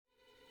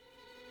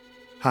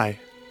Hi,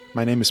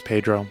 my name is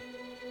Pedro.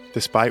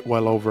 Despite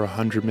well over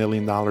 $100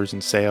 million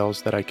in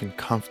sales that I can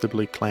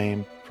comfortably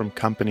claim from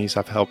companies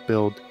I've helped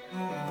build,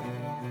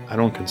 I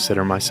don't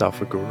consider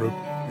myself a guru.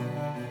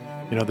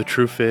 The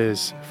truth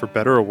is, for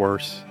better or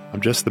worse,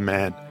 I'm just the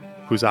man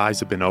whose eyes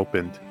have been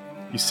opened.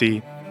 You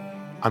see,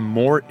 I'm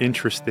more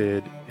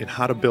interested in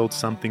how to build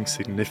something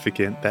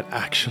significant that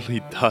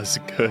actually does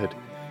good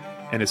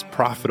and is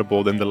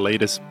profitable than the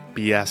latest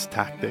BS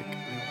tactic.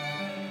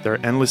 There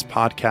are endless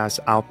podcasts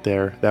out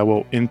there that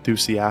will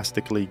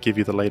enthusiastically give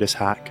you the latest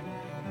hack.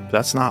 But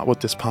that's not what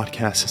this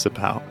podcast is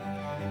about.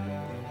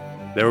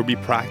 There will be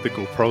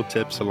practical pro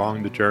tips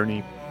along the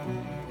journey,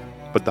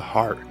 but the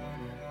heart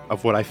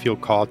of what I feel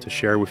called to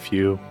share with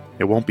you,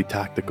 it won't be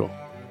tactical.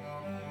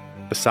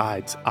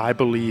 Besides, I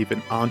believe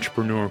an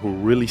entrepreneur who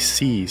really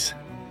sees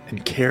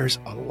and cares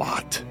a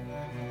lot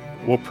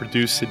will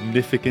produce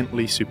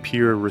significantly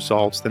superior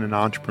results than an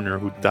entrepreneur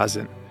who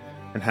doesn't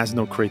and has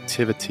no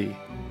creativity,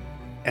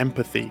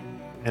 empathy,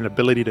 and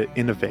ability to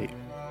innovate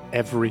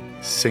every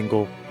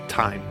single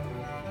time.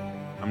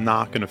 I'm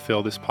not going to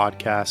fill this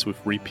podcast with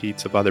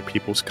repeats of other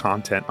people's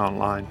content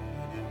online.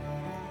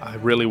 I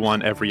really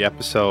want every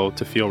episode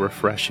to feel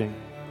refreshing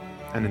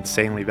and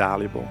insanely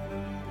valuable,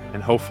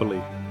 and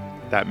hopefully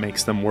that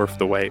makes them worth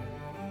the wait.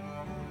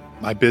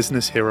 My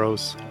business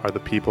heroes are the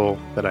people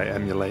that I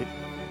emulate.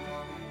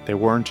 They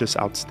weren't just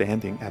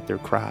outstanding at their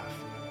craft.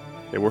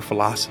 They were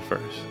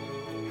philosophers,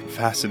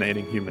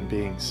 fascinating human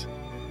beings.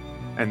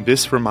 And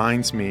this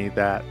reminds me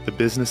that the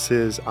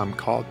businesses I'm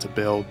called to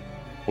build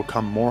will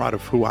come more out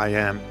of who I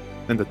am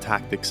than the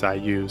tactics I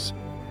use.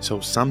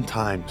 So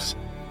sometimes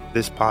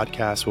this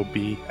podcast will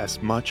be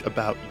as much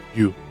about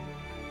you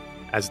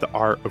as the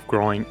art of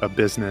growing a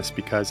business,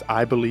 because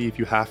I believe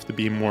you have to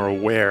be more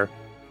aware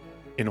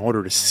in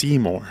order to see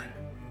more.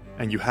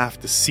 And you have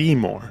to see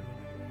more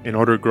in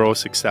order to grow a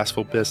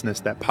successful business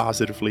that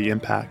positively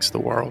impacts the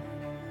world.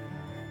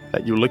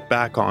 That you look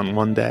back on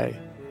one day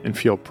and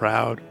feel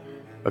proud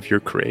of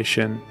your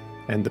creation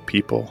and the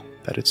people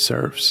that it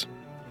serves.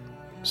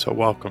 So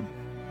welcome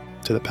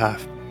to the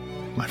path,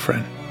 my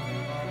friend.